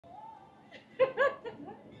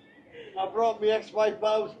I brought my ex-wife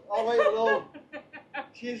out. All right, love.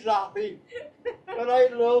 She's happy. All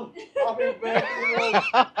right, love. Happy birthday, love.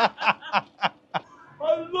 I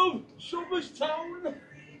love Somers Town.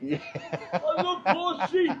 Yeah. I love Port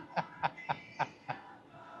Street.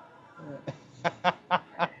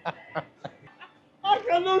 I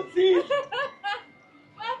cannot see. Where'd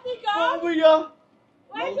they go? Over here.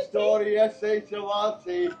 Where's Long the story,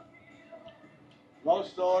 S-H-O-R-T. Long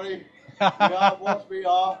story. We are what we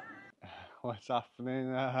are. What's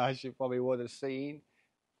happening? As you probably would have seen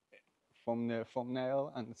from the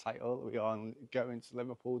thumbnail and the title, we are going to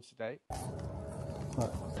Liverpool today.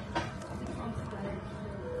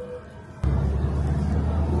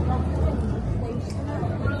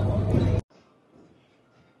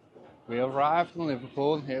 We arrived in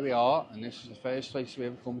Liverpool and here we are, and this is the first place we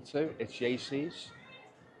ever come to. It's Yates.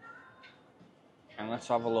 And let's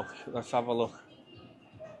have a look. Let's have a look.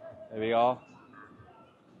 Here we are.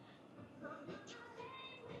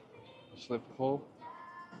 It's Liverpool.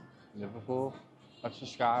 Liverpool. That's the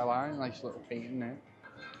skyline, nice little painting there.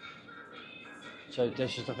 So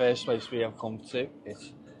this is the first place we have come to.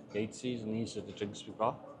 It's Yates, and these are the drinks we've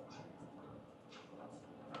got.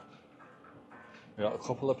 We got a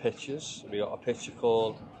couple of pictures. We got a picture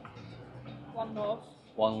called One Love.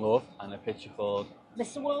 One Love, and a picture called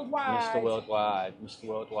Mr. Worldwide. Mr. Worldwide. Mr.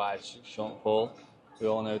 Worldwide, Sean Paul. We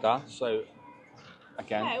all know that. So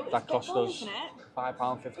again, No, that cost Pitbull, us isn't it?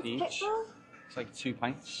 £5.50 each. Pitbull? It's like 2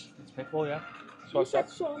 pints. It's Pitbull, yeah. That's You what I said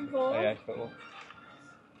said. Sean Paul. Yeah, it's Pitbull.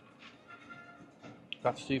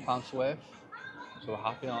 That's £2 worth. So we're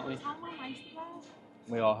happy, aren't we? How nice they are.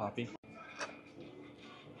 We are happy.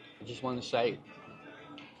 I just want to say,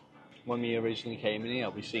 when we originally came in here,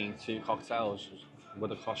 we seen 2 cocktails would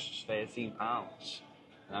have cost us £13.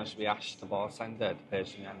 And as we asked the bartender, the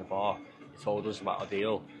person behind the bar, he told us about a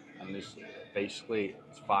deal. And there's basically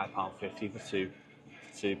it's £5.50 for two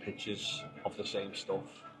pictures of the same stuff,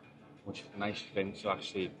 which is a nice thing to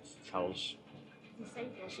actually tell us. You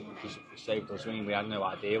saved us, didn't it? It saved us. I mean, we had no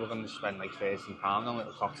idea we were going to spend like £13 on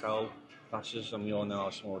little cocktail glasses, and we all know how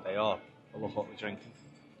small they are. But look what we're drinking.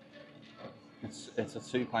 It's a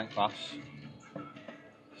 2-pint glass,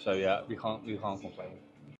 so yeah, we can't complain.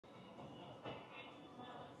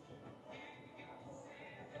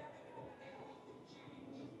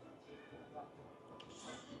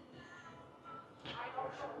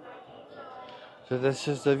 So this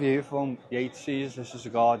is the view from Yates. This is the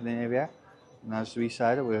garden area, and as we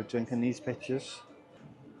said, we're drinking these pictures.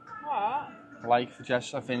 What? Like for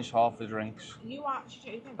Jess, I finished half the drinks. You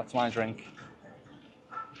actually joking? That's my drink.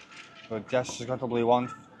 But Jess has got the blue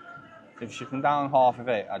one. If she can down half of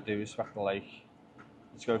it, I do respect the lake.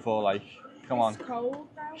 Let's go for a lake. Come on. It's cold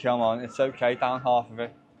now. Come on, it's okay, down half of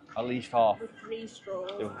it. At least half. With 3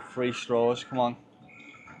 straws. Do 3 straws, come on.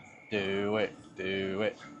 Do it, do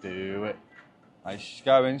it, do it. Nice, she's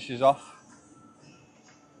going, she's off.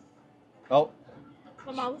 Oh,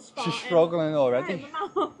 My mouth's she's farting. struggling already. Hey, my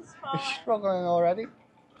mouth's She's farting. struggling already. You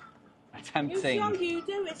see Attempting. how you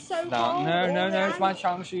do? It's so No, cold. no, it's my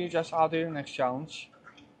challenge for you, Jess. I'll do the next challenge.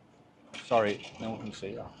 Sorry, no one can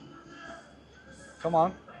see that. Come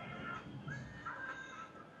on.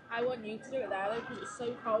 I want you to do it there though, because it's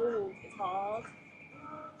so cold. It's hard.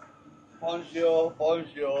 Bonjour,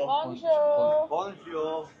 bonjour. Bonjour.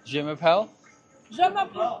 Bonjour. Je m'appelle?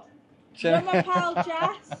 Je m'appelle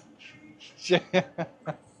Jess.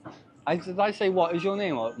 Did I say what is your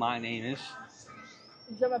name or my name is?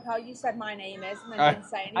 Je m'appelle, you said my name is, and then you didn't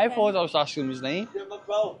say anything. I thought I was asking him his name. Je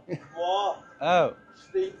m'appelle moi. Oh.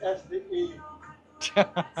 Steve, S-T-E.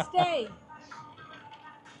 Stay.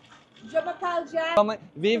 Je m'appelle Jess.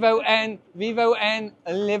 Vivo N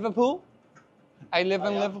Liverpool. I live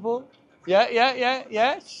in Liverpool.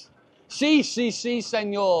 Yes. Si,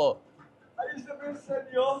 senor. I used to be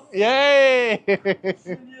senor. Yay!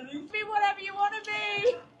 Senorita. Be whatever you want to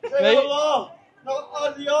be. Say hello. Not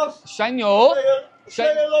adios. Senor.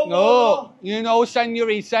 Say hello, No, mama. you know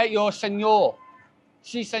senorita, you're senor.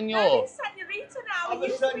 Si, No, senor. you're senorita now. I'm It a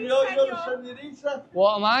used to be senor, you're a senor. senorita.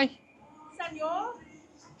 What am I? Senor.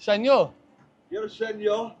 Senor. You're a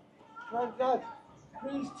senor. Granddad,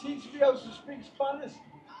 please teach me how to speak Spanish.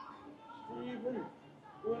 Stephen,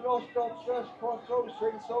 unos, dos, tres, cuatro,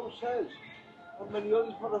 cinco, seis. And many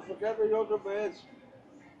others, but I forget the other words.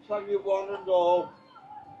 Tell you one and all.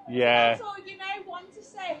 Yeah. That's all you know, 1 to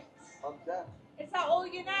 6. I'm deaf. Is that all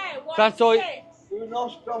you know? 1 That's to all- 6.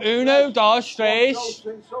 Unos, dos, Uno, dos, tres. cuatro,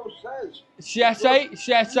 cinco, seis.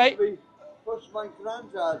 Siete. Plus my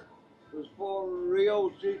granddad was born in Rio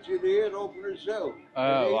de Janeiro, Brazil.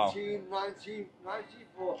 Oh, in wow.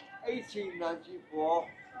 1894. 1894.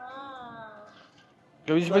 Ah.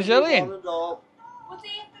 He's Brazilian. Was he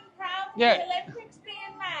even proud of Yeah. the Olympics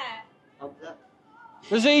being there?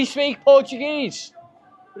 Does he speak Portuguese?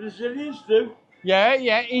 Brazilians do.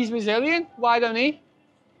 Yeah, he's Brazilian. Why don't he?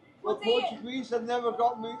 Well, Was he- Portuguese, I never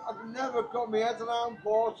got me head around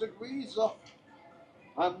Portuguese. So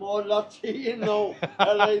I'm more Latino,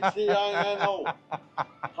 Latino.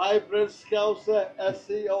 Hybrid Scouser,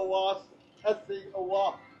 SCOR,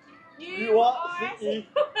 SCOR. You are CE.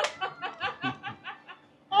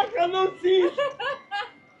 I cannot see. Where'd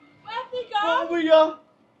he Oh, go? we are.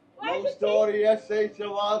 Where'd Long he story,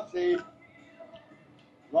 SHORT.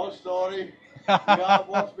 Long story. We are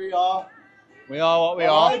what we are. We are what we We're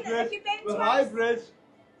are. hybrids. We're hybrids.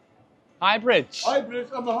 Hybrids.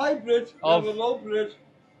 Hybrids. I'm a hybrid. Of- I'm a lowbrid.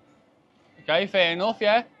 Okay, fair enough,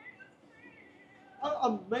 yeah.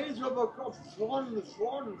 I'm made of a swan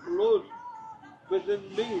blood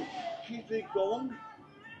within me. Keep it going.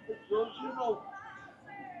 It does, you know.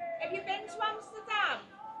 Have you been to Amsterdam?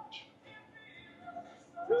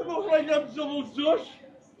 You look like I'm double Dutch.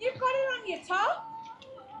 You've got it on your top.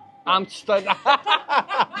 Amsterdam.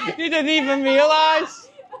 You didn't even realise.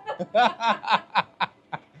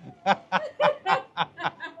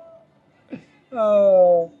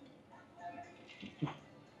 Oh.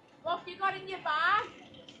 What have you got in your bag?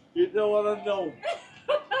 You know what I know.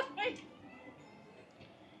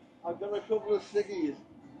 I've got a couple of ciggies.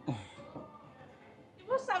 You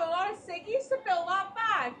must have a lot of ciggies to fill that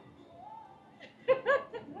bag.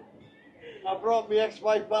 I brought my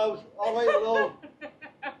ex-wife out. All right, love.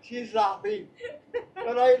 She's happy.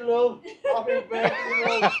 All right, love. Happy birthday,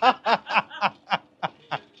 love.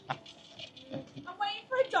 I'm waiting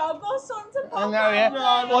for a dog or something to pop I know, yeah.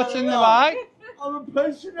 out. What's in the bag? I'm a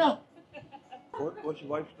pensioner. What's your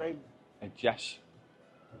wife's name? Jess.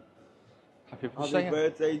 Happy Happy birthday.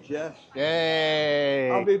 birthday, Jess. Yay.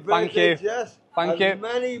 Happy birthday, Thank you. Jess. Thank and you.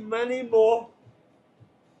 many, many more.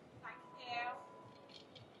 Thank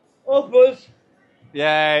you. Uppers.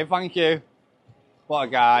 Yay, thank you. What a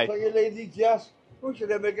guy. Thank you, Lady Jess. What's your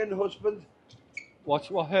name again, husband? What,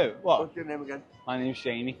 who? What? What's your name again? My name's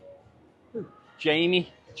Jamie.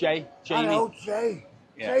 Jamie. Jamie. Hello, Jay.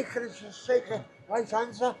 Yeah. Jay, can I just take a right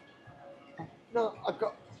answer? No, I've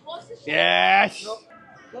got... What's the shape? Yes.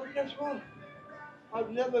 No, guess what? I've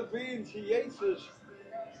never been to Yates's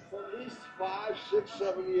for at least 5, 6,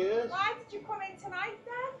 7 years. Why did you come in tonight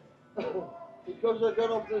then? Because I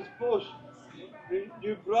got off this bus,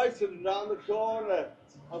 New Brighton, round the corner.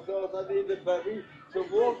 I thought I needed baby to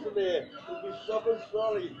walk to there. It'd be so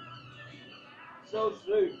sorry. So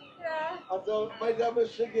true. Yeah. I thought, might have a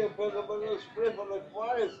ciggy and put up a little split on the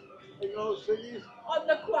quiet. You know, ciggies. On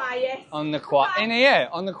the quiet. On the quiet. In here,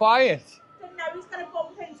 on the quiet. Didn't know he's going to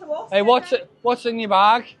bump into us. Hey, what's in your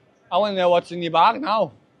bag? I want to know what's in your bag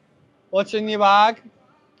now. What's in your bag?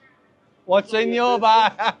 What's in your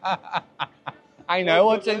bag? I know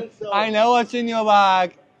what's in your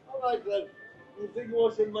bag. All right then. You think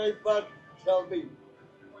what's in my bag? Tell me.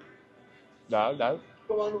 No.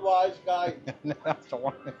 Come on, wise guy. No, that's the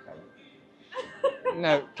one.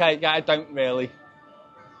 No, Kate, I don't really.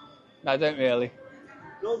 I don't really.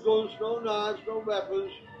 No guns, no knives, no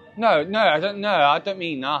weapons. No, I don't know. I don't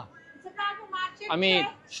mean that. It's a bag of magic. I mean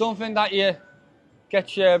chips. something that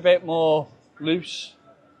gets you a bit more loose.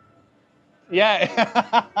 Yeah.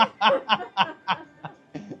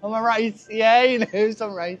 Am I right? Yeah, you know,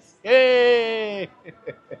 I'm right. Yay!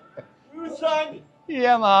 Who sang?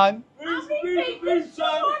 Yeah, man. Who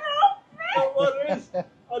sang? Oh, what is?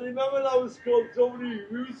 I remember that was called Tony.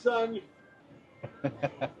 Who sang?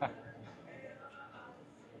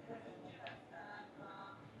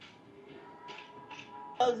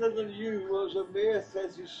 Other than you was a mere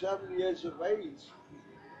 37 years of age.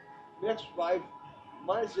 My ex-wife,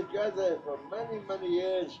 managed together for many, many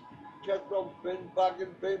years, kept on bin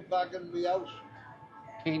bagging me out.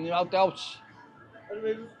 Kicking you out the house.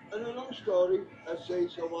 And a long story,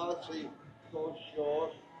 SHORT, goes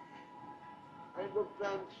short. I looked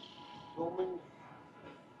down, swimming,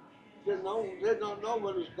 did not know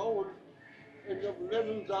where it's going. Ended up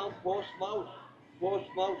living down Portsmouth,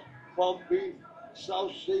 Pompey,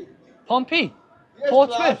 South Sea. Pompey. Yes,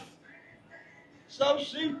 Portsmouth. lad. South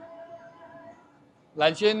Sea.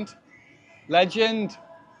 Legend.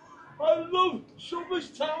 I love Somers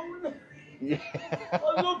Town. Yeah.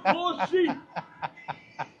 I love Portsea.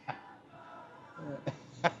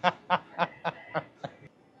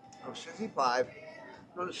 I'm 65,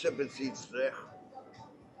 not 73.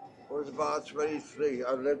 I was about 23.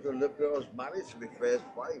 I lived in Liverpool. I was married to my first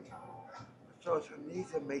wife. I thought I need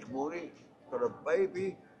to make money for a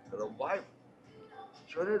baby, for a wife.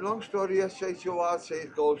 So, in a long story,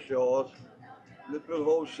 SHORT goes short. Liverpool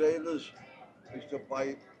wholesalers used to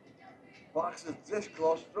buy packs of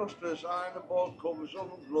dishcloths, dusters, iron board covers,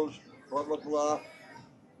 oven gloves, blah blah blah,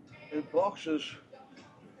 in boxes.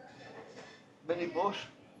 Minibus,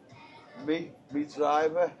 me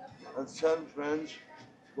driver, and 10 friends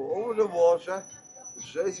go over the water,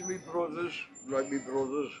 say to me brothers, like me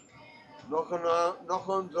brothers, knock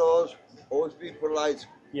on doors, always be polite.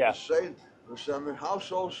 Yeah. We're selling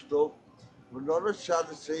household stuff, we're not a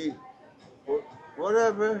charity, but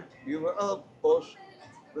whatever you will help us,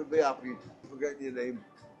 we'll be happy. Forgetting your name.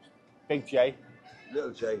 Big J.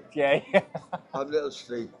 Little J. J. I'm Little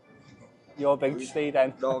Steve. You're Big Steve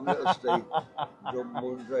then. No, I'm Little Steve.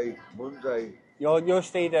 Monday. You're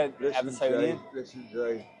Steve at Listen, Evertonian. Jay, listen,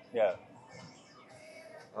 Jay. Yeah.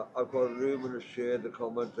 I've got a room in a shared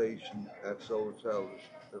accommodation at hotels.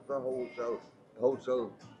 It's a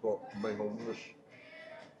hotel for my homeless.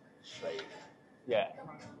 Safe. Yeah.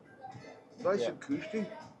 Nice Yeah. acoustic.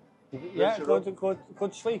 Yeah, Listen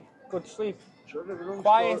good sleep. Good sleep. So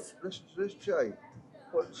Quiet. Listen to this, Jay.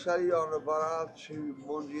 Put telly on about 2:30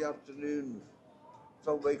 Monday afternoon.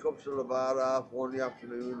 Don't wake up till about 1:30 in the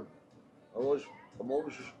afternoon. I'm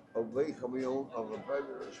always awake on my own. I'm a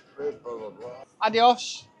baby, split, blah blah blah.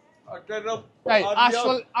 Adios. I get up. Hey,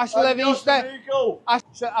 hasta la vista. Amigo.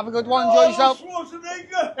 Have a good one. Enjoy yourself.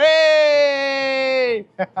 Schwarzenegger. Hey!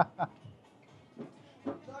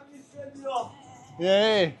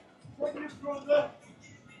 Yeah. Thank you, brother.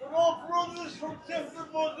 We're all brothers from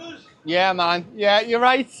different mothers. Yeah, man. Yeah, you're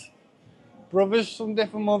right. Brothers from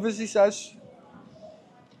different mothers, he says.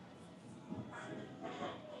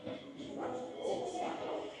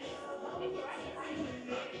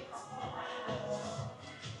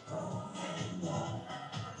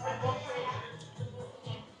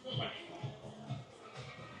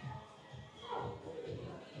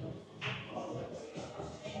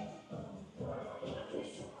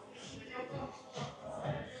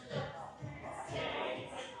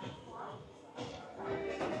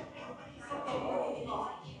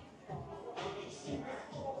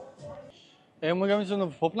 We're going to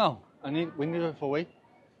another pub now. We need to go for a wait.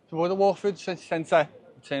 So we're going to walk through the city centre,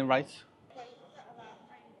 turn right.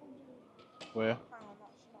 Where?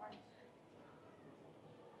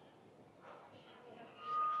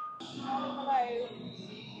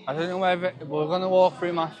 I don't know whether we're going to walk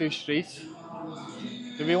through Matthew Street.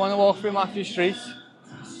 Do we want to walk through Matthew Street?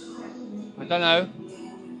 I don't know.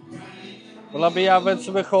 Will I be able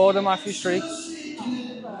to record on Matthew Street?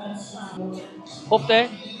 Up there,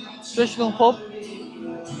 traditional pub.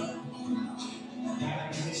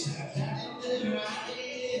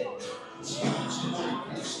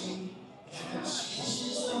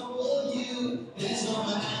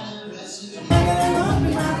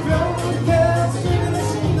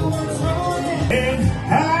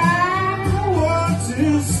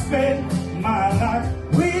 Spend my life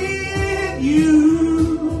with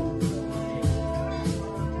you.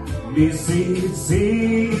 This is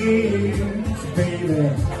baby,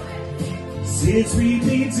 since we've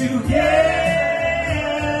been together.